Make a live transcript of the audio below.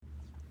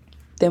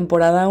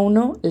Temporada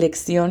 1,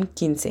 lección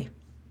 15.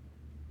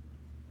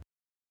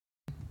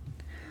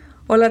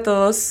 Hola a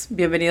todos,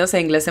 bienvenidos a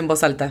Inglés en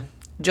Voz Alta.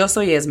 Yo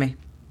soy Esme.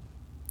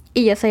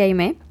 Y yo soy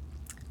Aimee.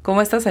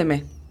 ¿Cómo estás,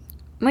 Aime?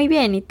 Muy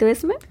bien, ¿y tú,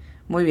 Esme?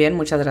 Muy bien,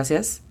 muchas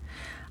gracias.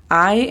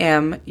 I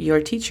am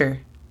your teacher.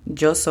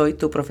 Yo soy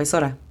tu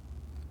profesora.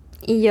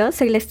 Y yo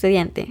soy la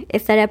estudiante.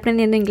 Estaré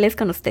aprendiendo inglés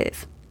con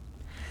ustedes.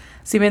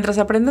 Si mientras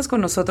aprendes con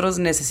nosotros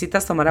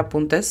necesitas tomar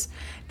apuntes,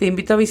 te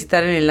invito a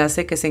visitar el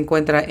enlace que se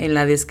encuentra en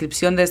la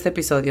descripción de este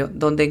episodio,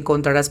 donde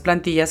encontrarás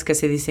plantillas que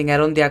se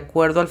diseñaron de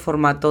acuerdo al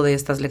formato de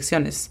estas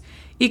lecciones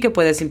y que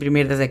puedes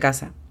imprimir desde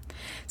casa.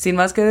 Sin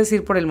más que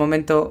decir por el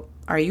momento,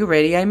 ¿are you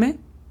ready, Aime?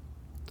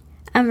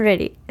 I'm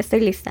ready. Estoy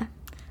lista.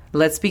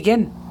 Let's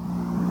begin.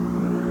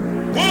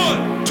 1,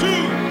 2, 3,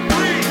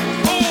 4.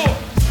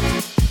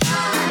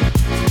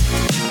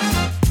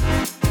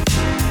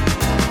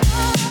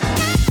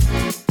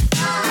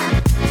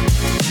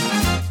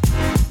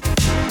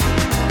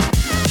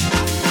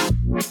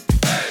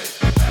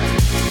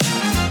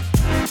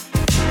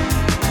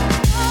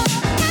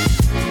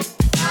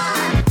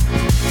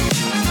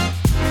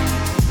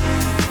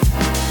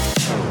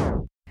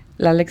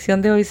 La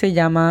lección de hoy se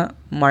llama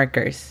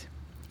markers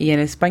y en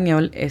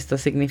español esto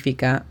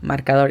significa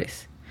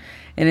marcadores.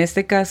 En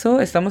este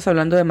caso estamos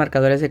hablando de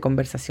marcadores de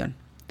conversación,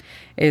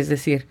 es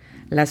decir,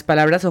 las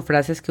palabras o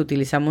frases que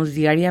utilizamos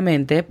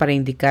diariamente para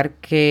indicar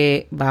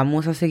que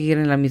vamos a seguir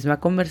en la misma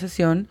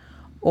conversación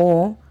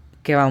o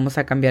que vamos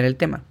a cambiar el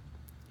tema.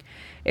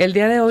 El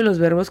día de hoy los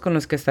verbos con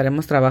los que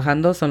estaremos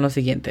trabajando son los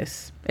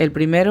siguientes. El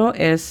primero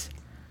es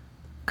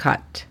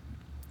cut.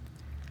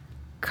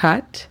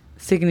 Cut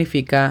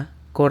significa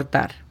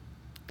cortar.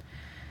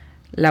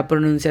 La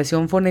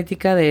pronunciación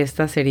fonética de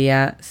esta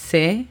sería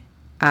C-A-T,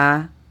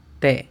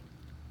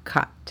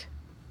 cut.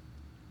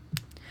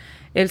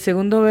 El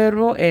segundo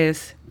verbo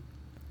es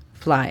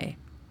fly.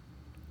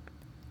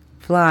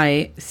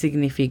 Fly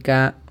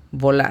significa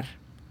volar.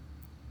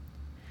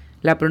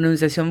 La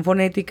pronunciación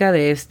fonética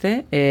de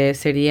este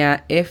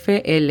sería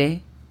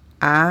F-L-A-I,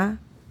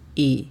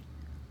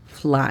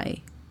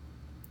 fly.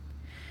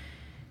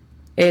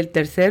 El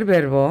tercer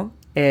verbo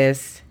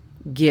es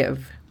give.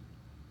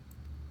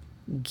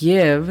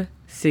 Give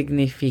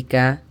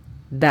significa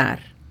dar.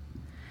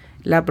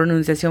 La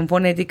pronunciación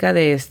fonética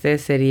de este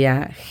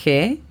sería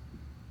G-I-E-V.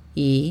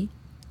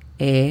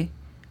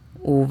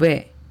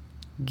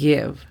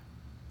 Give.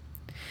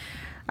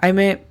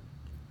 Aime,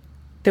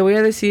 te voy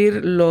a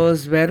decir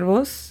los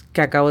verbos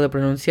que acabo de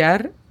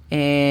pronunciar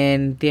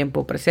en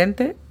tiempo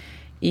presente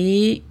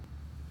y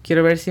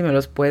quiero ver si me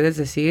los puedes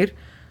decir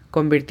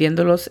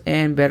convirtiéndolos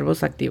en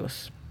verbos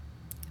activos.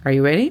 Are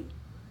you ready?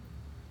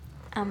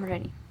 I'm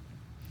ready.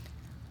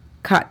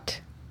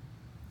 Cut.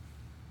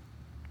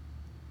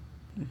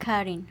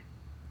 Cutting.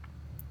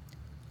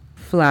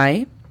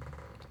 Fly.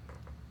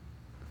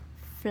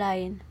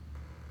 Flying.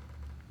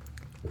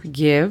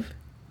 Give.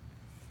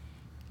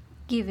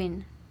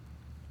 Giving.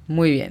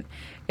 Muy bien.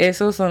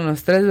 Esos son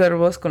los 3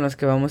 verbos con los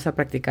que vamos a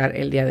practicar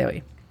el día de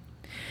hoy.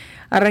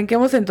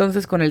 Arranquemos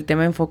entonces con el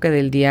tema enfoque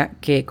del día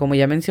que, como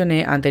ya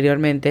mencioné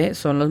anteriormente,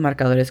 son los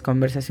marcadores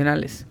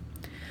conversacionales.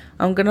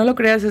 Aunque no lo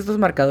creas, estos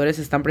marcadores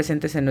están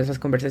presentes en nuestras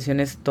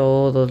conversaciones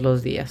todos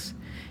los días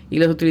y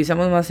los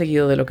utilizamos más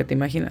seguido de lo que te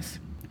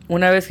imaginas.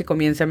 Una vez que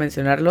comience a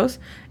mencionarlos,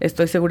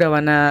 estoy segura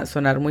van a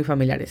sonar muy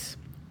familiares.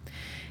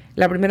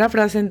 La primera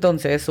frase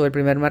entonces, o el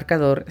primer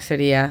marcador,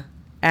 sería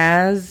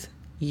as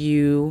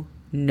you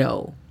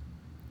know.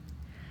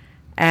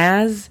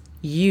 As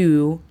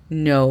you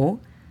know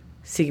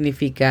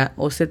significa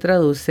o se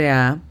traduce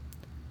a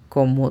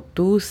como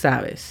tú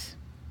sabes.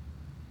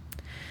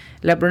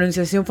 La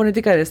pronunciación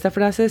fonética de esta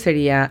frase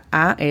sería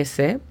AS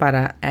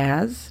para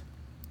as,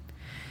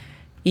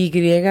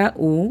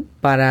 YU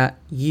para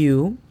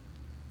you,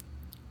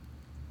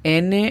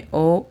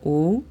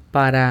 NOU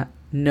para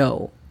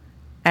know.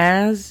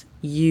 As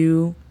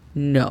you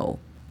know.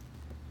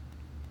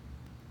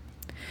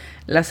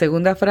 La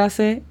segunda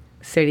frase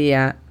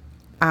sería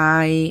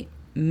I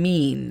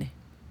mean.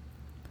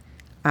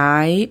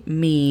 I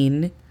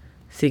mean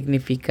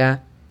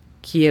significa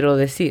quiero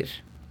decir.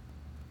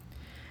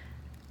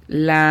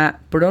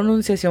 La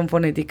pronunciación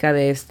fonética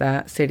de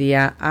esta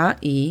sería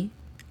I,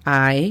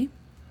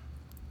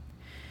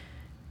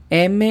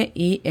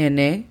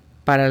 M-I-N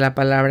para la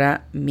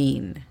palabra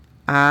mean.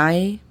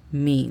 I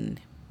mean.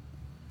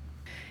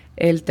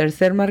 El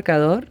tercer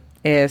marcador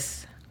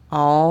es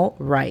all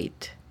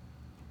right.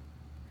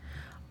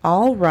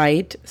 All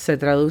right se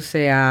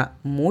traduce a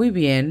muy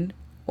bien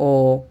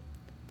o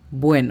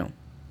bueno.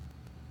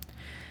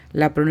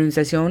 La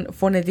pronunciación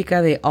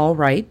fonética de all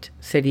right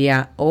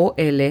sería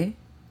O-L-R-A-I-T.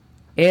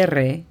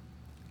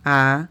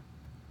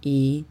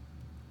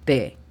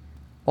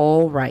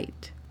 All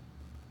right.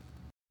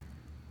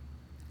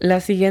 La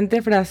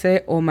siguiente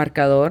frase o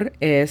marcador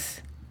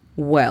es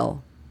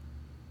well.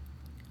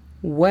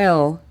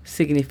 Well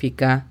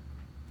significa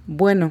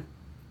bueno.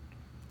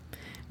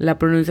 La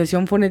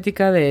pronunciación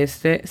fonética de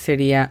este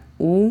sería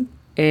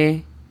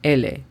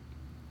U-E-L.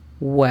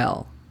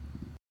 Well.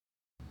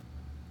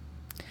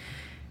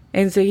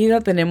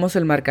 Enseguida tenemos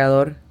el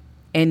marcador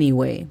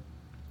anyway.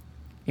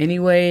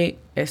 Anyway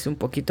es un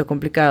poquito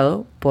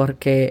complicado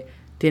porque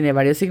tiene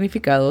varios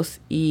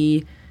significados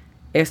y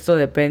esto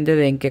depende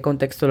de en qué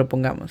contexto lo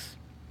pongamos.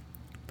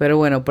 Pero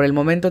bueno, por el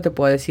momento te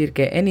puedo decir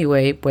que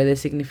anyway puede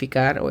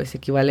significar o es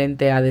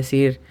equivalente a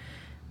decir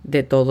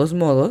de todos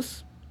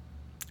modos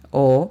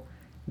o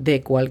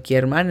de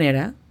cualquier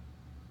manera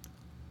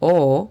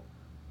o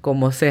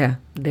como sea,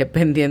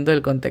 dependiendo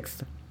del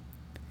contexto.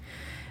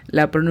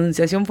 La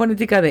pronunciación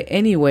fonética de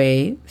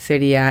anyway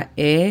sería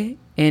E-N-I-U-E-Y.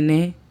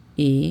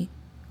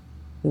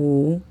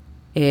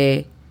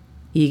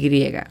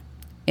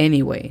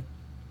 Anyway.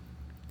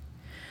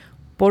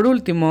 Por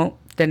último,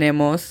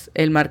 tenemos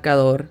el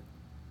marcador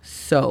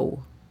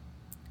so.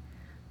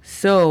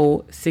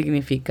 So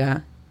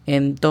significa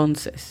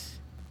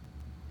entonces.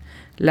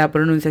 La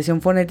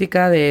pronunciación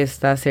fonética de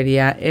esta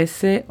sería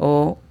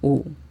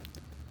S-O-U.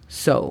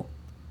 So.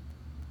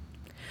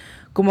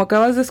 Como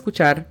acabas de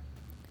escuchar,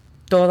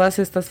 todas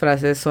estas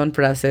frases son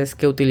frases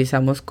que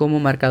utilizamos como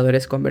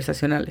marcadores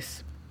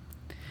conversacionales.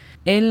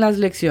 En las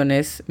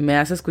lecciones me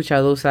has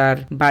escuchado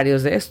usar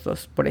varios de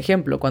estos. Por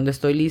ejemplo, cuando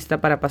estoy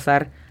lista para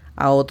pasar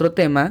a otro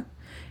tema,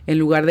 en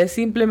lugar de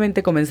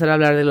simplemente comenzar a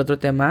hablar del otro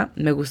tema,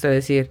 me gusta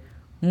decir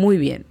muy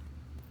bien,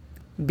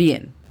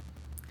 bien,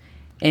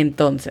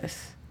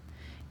 entonces.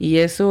 Y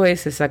eso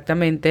es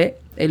exactamente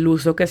el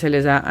uso que se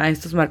les da a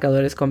estos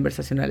marcadores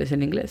conversacionales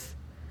en inglés.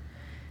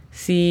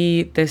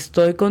 Si te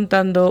estoy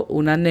contando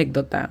una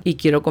anécdota y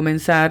quiero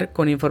comenzar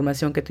con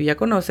información que tú ya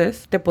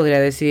conoces, te podría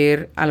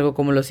decir algo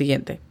como lo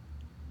siguiente.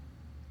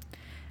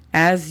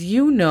 As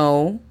you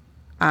know,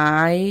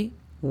 I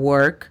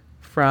work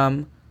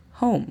from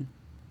home.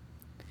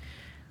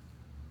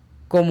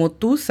 Como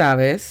tú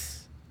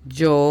sabes,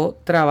 yo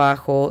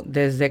trabajo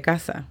desde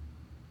casa.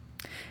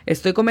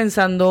 Estoy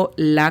comenzando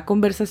la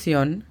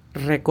conversación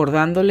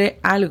recordándole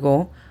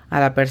algo a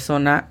la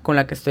persona con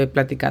la que estoy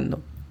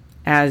platicando.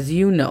 As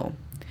you know.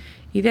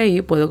 Y de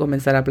ahí puedo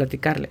comenzar a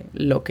platicarle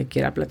lo que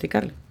quiera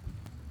platicarle.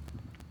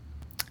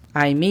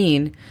 I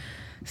mean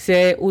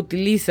se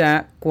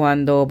utiliza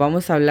cuando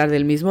vamos a hablar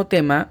del mismo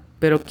tema,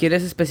 pero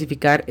quieres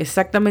especificar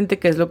exactamente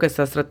qué es lo que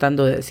estás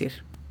tratando de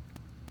decir.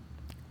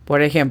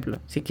 Por ejemplo,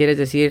 si quieres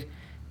decir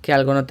que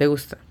algo no te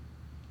gusta,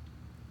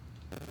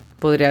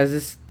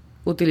 podrías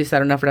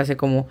utilizar una frase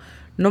como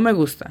no me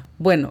gusta.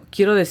 Bueno,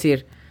 quiero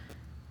decir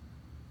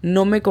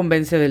no me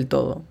convence del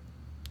todo.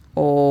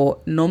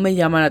 O no me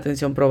llama la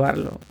atención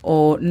probarlo.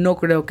 O no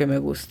creo que me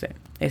guste.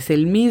 Es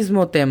el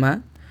mismo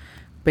tema,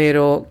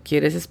 pero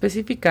quieres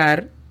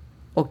especificar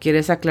o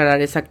quieres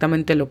aclarar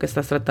exactamente lo que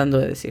estás tratando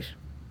de decir.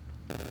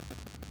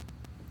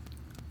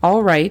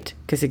 All right,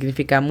 que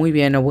significa muy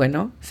bien o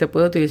bueno, se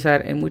puede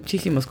utilizar en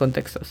muchísimos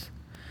contextos.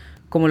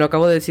 Como lo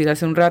acabo de decir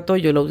hace un rato,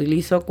 yo lo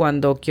utilizo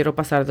cuando quiero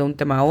pasar de un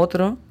tema a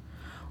otro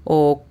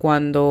o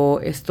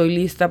cuando estoy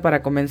lista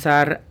para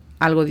comenzar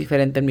algo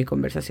diferente en mi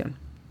conversación.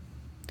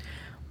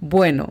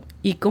 Bueno,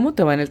 ¿y cómo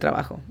te va en el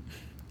trabajo?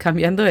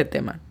 Cambiando de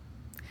tema.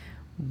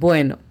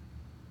 Bueno.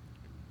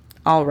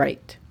 All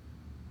right.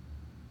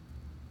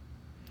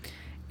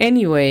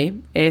 Anyway,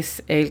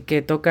 es el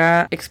que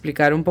toca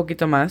explicar un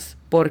poquito más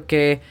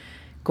porque,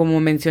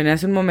 como mencioné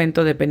hace un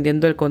momento,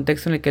 dependiendo del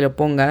contexto en el que lo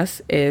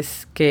pongas,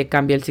 es que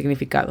cambia el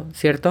significado,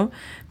 ¿cierto?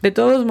 De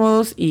todos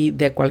modos y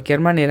de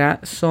cualquier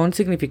manera, son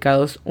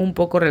significados un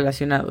poco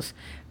relacionados,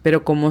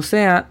 pero como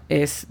sea,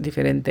 es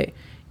diferente.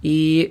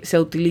 Y se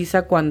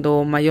utiliza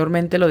cuando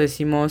mayormente lo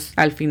decimos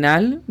al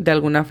final de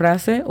alguna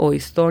frase o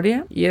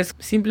historia. Y es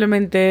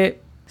simplemente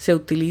se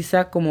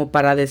utiliza como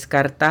para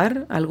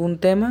descartar algún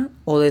tema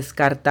o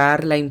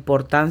descartar la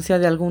importancia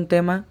de algún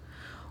tema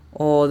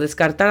o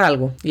descartar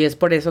algo. Y es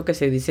por eso que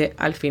se dice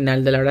al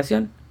final de la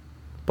oración.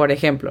 Por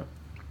ejemplo,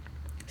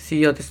 si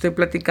yo te estoy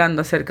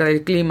platicando acerca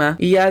del clima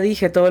y ya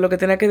dije todo lo que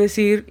tenía que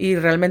decir y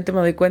realmente me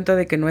doy cuenta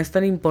de que no es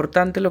tan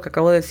importante lo que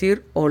acabo de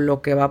decir o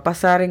lo que va a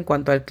pasar en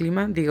cuanto al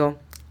clima, digo...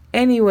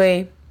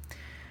 Anyway,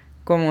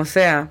 como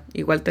sea,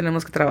 igual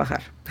tenemos que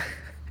trabajar.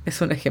 Es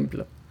un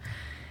ejemplo.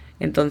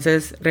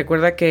 Entonces,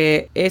 recuerda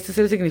que este es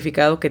el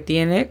significado que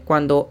tiene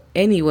cuando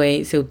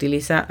anyway se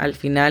utiliza al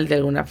final de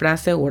alguna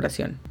frase u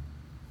oración.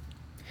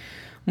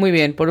 Muy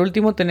bien, por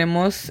último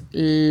tenemos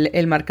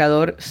el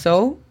marcador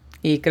so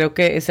y creo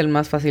que es el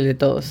más fácil de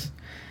todos.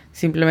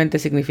 Simplemente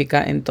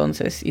significa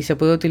entonces y se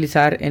puede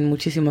utilizar en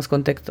muchísimos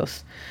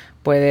contextos.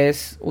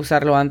 Puedes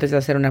usarlo antes de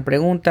hacer una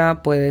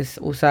pregunta, puedes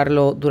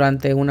usarlo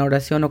durante una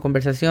oración o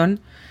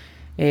conversación.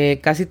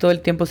 Casi todo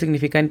el tiempo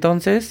significa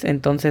entonces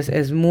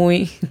es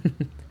muy,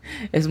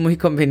 es muy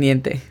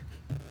conveniente.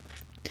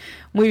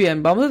 Muy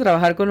bien, vamos a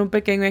trabajar con un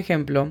pequeño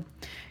ejemplo.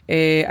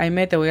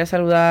 Aime, te voy a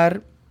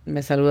saludar,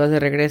 me saludas de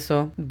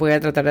regreso. Voy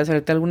a tratar de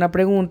hacerte alguna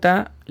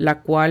pregunta,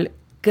 la cual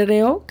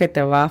creo que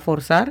te va a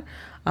forzar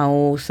a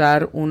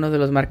usar uno de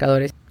los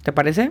marcadores. ¿Te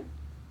parece?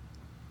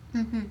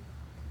 Uh-huh.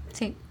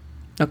 Sí.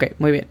 Okay,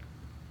 muy bien.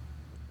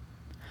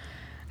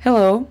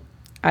 Hello,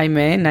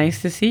 Aime,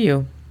 nice to see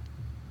you.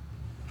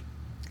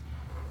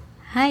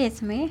 Hi,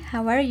 Esme.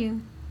 How are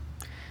you?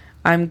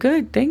 I'm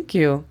good, thank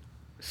you.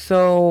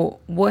 So,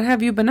 what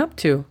have you been up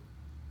to?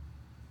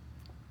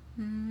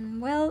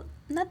 Well,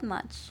 not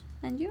much.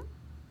 And you?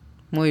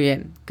 Muy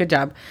bien, good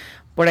job.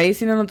 Por ahí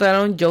si no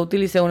notaron, yo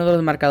utilicé uno de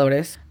los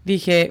marcadores.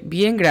 Dije,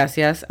 bien,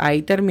 gracias,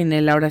 ahí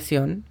terminé la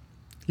oración.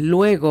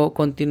 Luego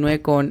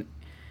continué con,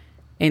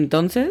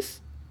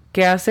 entonces,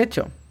 ¿qué has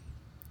hecho?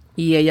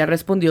 Y ella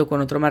respondió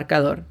con otro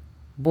marcador.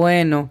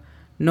 Bueno,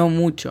 no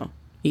mucho.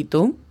 ¿Y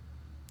tú?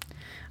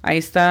 Ahí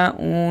está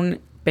un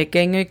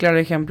pequeño y claro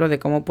ejemplo de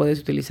cómo puedes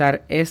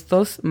utilizar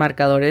estos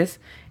marcadores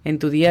en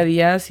tu día a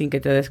día sin que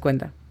te des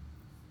cuenta.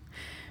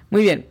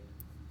 Muy bien.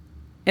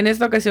 En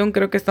esta ocasión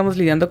creo que estamos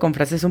lidiando con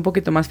frases un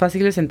poquito más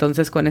fáciles,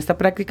 entonces con esta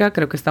práctica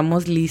creo que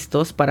estamos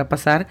listos para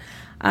pasar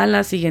a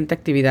la siguiente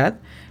actividad.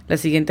 La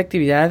siguiente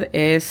actividad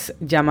es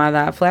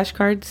llamada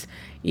flashcards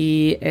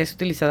y es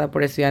utilizada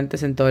por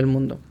estudiantes en todo el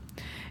mundo.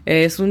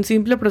 Es un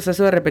simple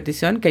proceso de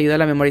repetición que ayuda a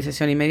la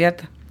memorización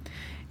inmediata.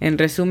 En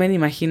resumen,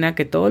 imagina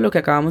que todo lo que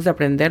acabamos de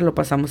aprender lo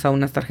pasamos a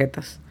unas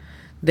tarjetas.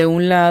 De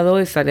un lado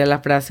estaría la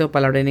frase o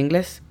palabra en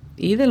inglés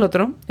y del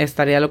otro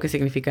estaría lo que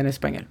significa en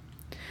español.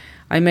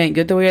 Aime,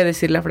 yo te voy a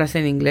decir la frase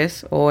en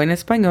inglés o en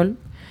español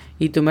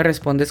y tú me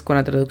respondes con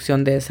la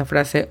traducción de esa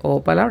frase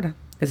o palabra.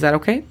 ¿Es that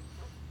okay?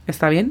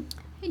 ¿Está bien?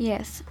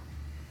 Yes.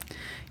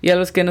 Y a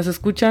los que nos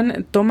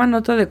escuchan, toma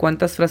nota de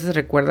cuántas frases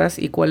recuerdas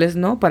y cuáles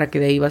no para que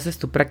de ahí bases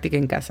tu práctica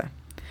en casa.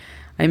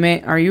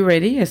 Aime, are you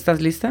ready?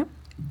 ¿Estás lista?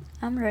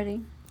 I'm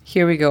ready.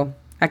 Here we go.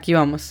 Aquí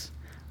vamos.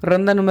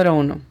 Ronda número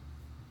 1.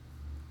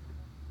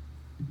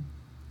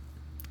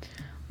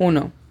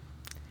 1.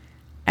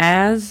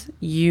 As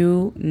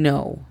you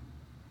know.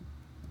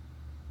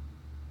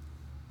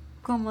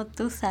 Como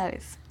tú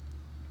sabes.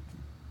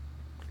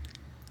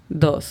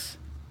 2.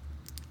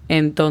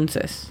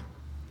 Entonces.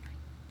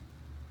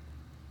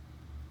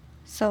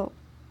 So.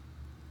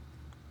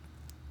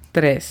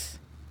 3.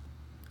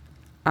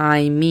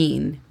 I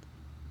mean.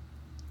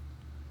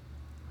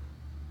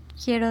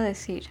 Quiero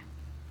decir.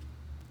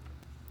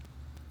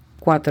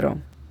 4.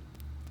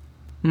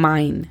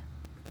 Mine.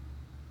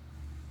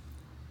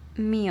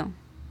 Mío.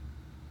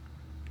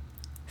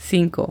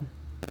 5.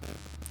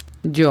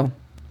 Yo.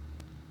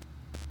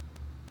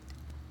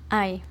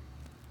 I.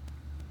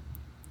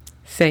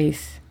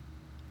 6.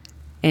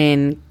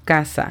 En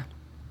casa.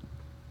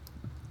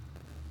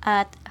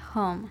 At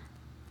home.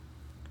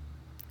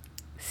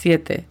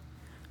 7.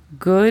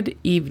 Good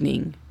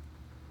evening.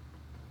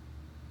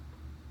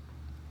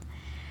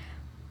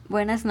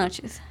 Buenas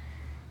noches.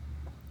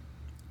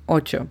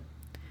 8.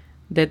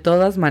 De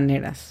todas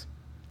maneras.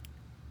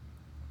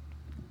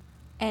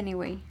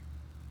 Anyway.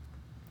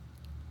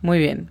 Muy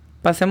bien.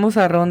 Pasemos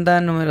a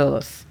ronda número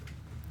 2.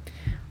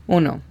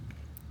 1.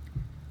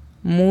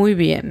 Muy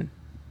bien.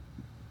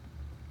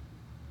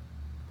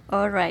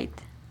 All right.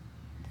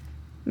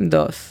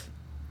 2.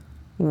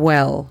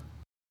 Well.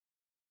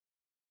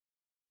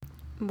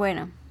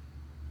 Bueno.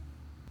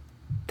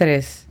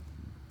 3.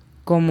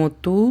 Como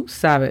tú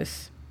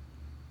sabes.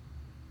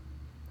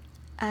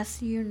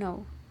 As you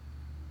know.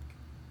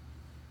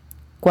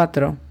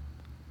 4.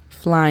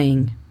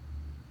 Flying.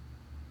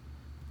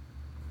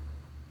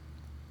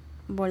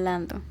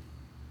 Volando.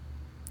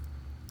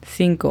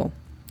 5.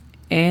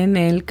 En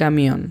el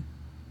camión.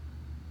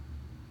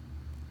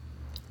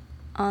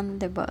 On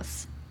the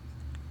bus.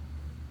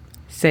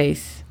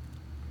 6.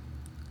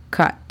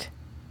 Cut.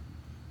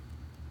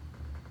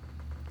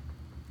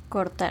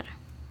 Cortar.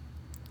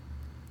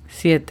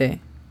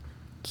 7.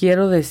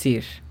 Quiero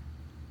decir.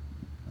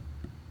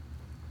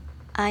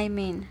 I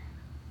mean.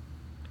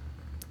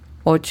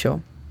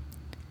 8.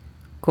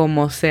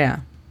 Como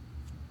sea.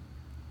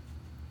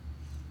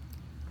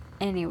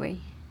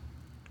 Anyway.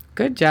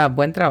 Good job,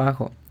 buen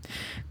trabajo.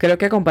 Creo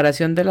que a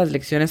comparación de las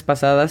lecciones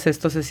pasadas,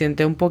 esto se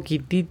siente un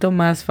poquitito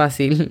más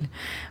fácil.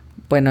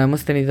 Bueno,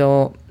 hemos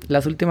tenido...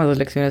 Las últimas 2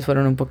 lecciones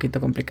fueron un poquito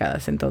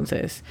complicadas,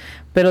 entonces...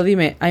 Pero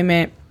dime,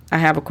 Aime, I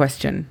have a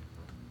question.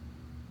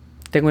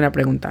 Tengo una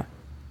pregunta.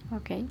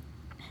 Okay.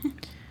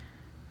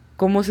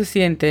 ¿Cómo se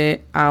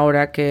siente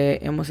ahora que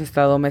hemos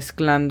estado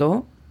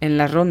mezclando en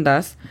las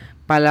rondas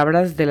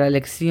palabras de la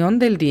lección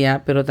del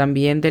día, pero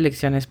también de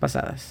lecciones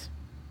pasadas?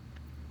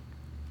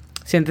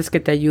 ¿Sientes que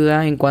te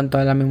ayuda en cuanto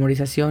a la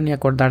memorización y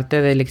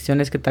acordarte de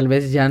lecciones que tal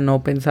vez ya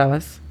no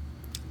pensabas?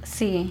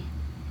 Sí.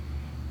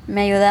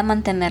 Me ayuda a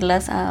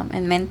mantenerlas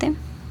en mente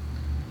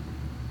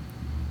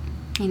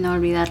y no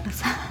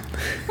olvidarlas.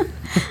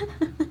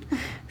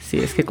 Sí,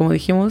 es que como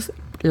dijimos,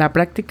 la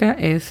práctica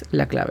es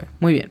la clave.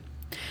 Muy bien.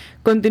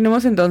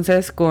 Continuemos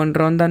entonces con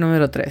ronda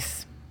número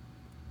 3.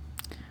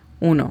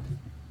 1.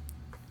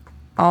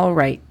 All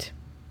right.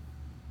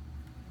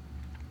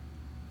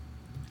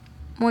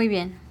 Muy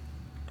bien.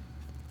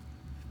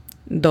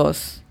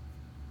 2.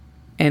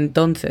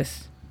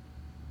 Entonces.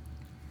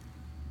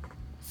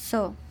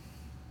 So.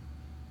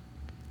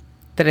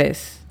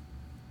 3.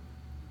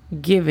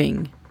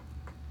 Giving.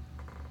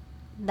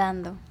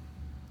 Dando.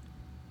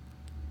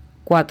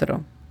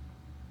 4.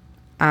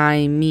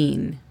 I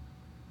mean.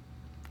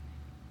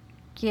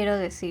 Quiero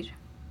decir.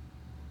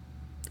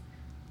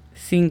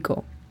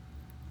 5.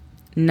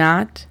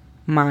 Not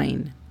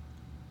mine.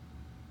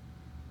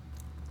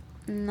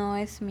 No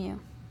es mío.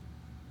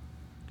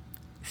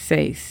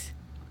 6.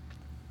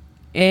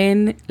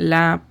 En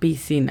la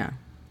piscina.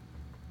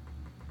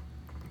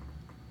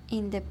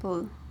 In the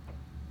pool.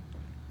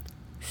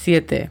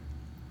 7.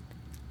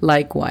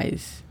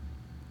 Likewise.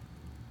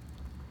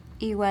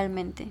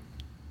 Igualmente.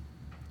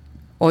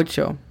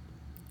 8.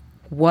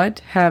 What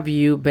have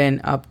you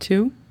been up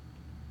to?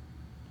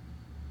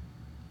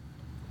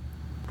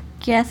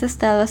 ¿Qué has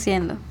estado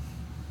haciendo?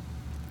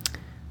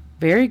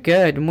 Very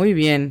good, muy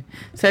bien.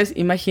 Sabes,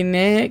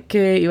 imaginé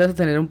que ibas a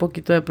tener un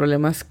poquito de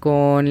problemas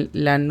con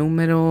la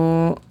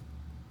número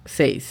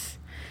 6,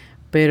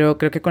 pero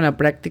creo que con la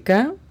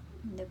práctica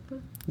In the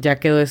pool. ya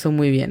quedó eso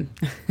muy bien.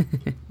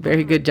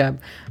 Very good job.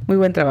 Muy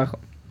buen trabajo.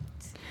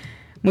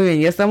 Muy bien,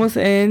 ya estamos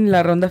en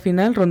la ronda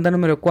final, ronda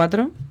número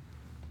 4.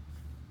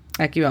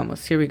 Aquí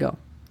vamos, here we go.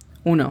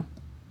 1.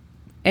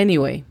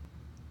 Anyway.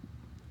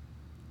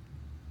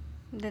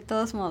 De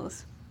todos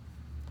modos.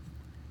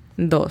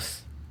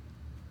 2.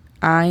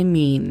 I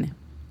mean.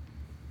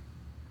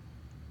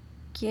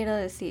 Quiero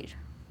decir.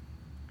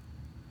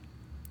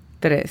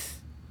 3.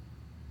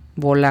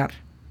 Volar.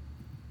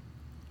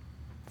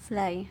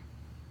 Fly.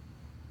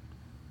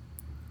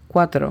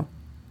 4.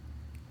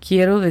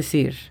 Quiero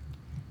decir.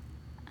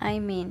 I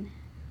mean.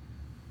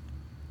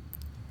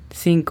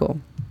 5.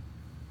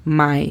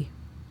 My.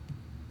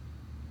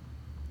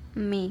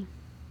 Me.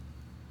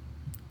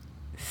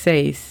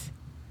 6.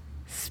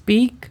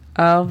 Speak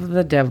of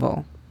the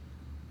devil.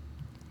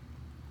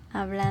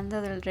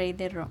 Hablando del rey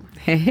de Roma.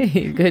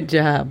 Hey, good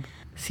job.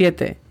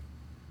 7.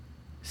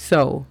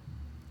 So.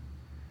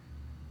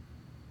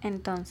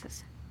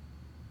 Entonces.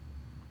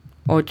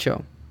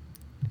 8.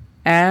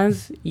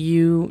 As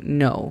you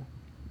know.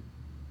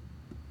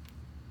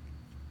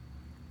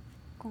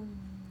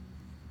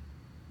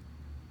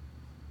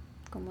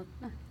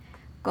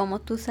 Como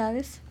tú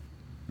sabes.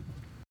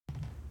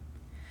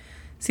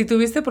 Si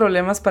tuviste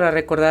problemas para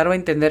recordar o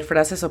entender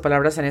frases o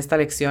palabras en esta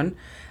lección,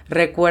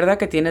 recuerda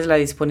que tienes la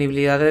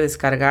disponibilidad de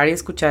descargar y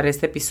escuchar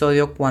este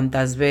episodio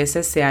cuantas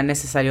veces sea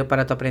necesario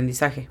para tu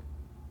aprendizaje.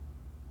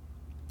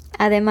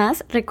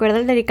 Además,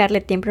 recuerda dedicarle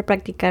tiempo a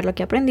practicar lo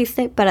que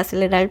aprendiste para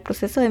acelerar el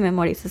proceso de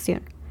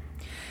memorización.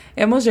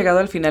 Hemos llegado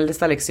al final de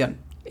esta lección.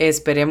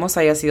 Esperemos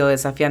haya sido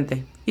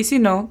desafiante. Y si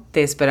no,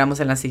 te esperamos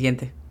en la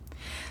siguiente.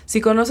 Si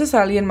conoces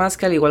a alguien más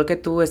que al igual que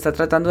tú está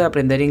tratando de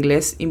aprender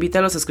inglés,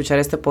 invítalos a escuchar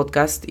este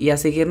podcast y a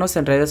seguirnos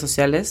en redes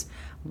sociales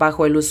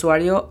bajo el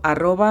usuario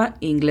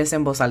 @inglés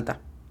en voz alta.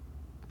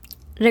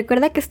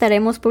 Recuerda que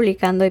estaremos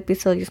publicando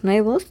episodios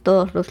nuevos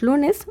todos los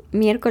lunes,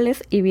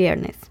 miércoles y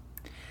viernes.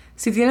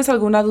 Si tienes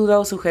alguna duda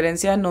o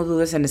sugerencia, no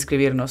dudes en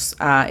escribirnos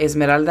a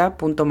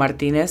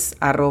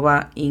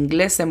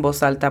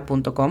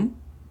esmeralda.martinez@inglesenvozalta.com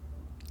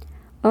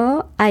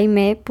o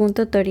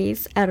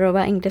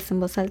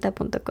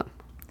aime.toriz@inglesenvozalta.com.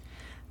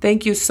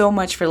 Thank you so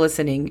much for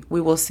listening. We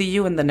will see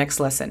you in the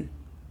next lesson.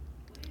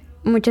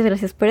 Muchas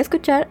gracias por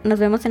escuchar. Nos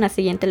vemos en la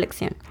siguiente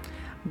lección.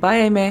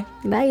 Bye, Aime.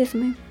 Bye,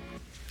 Esme.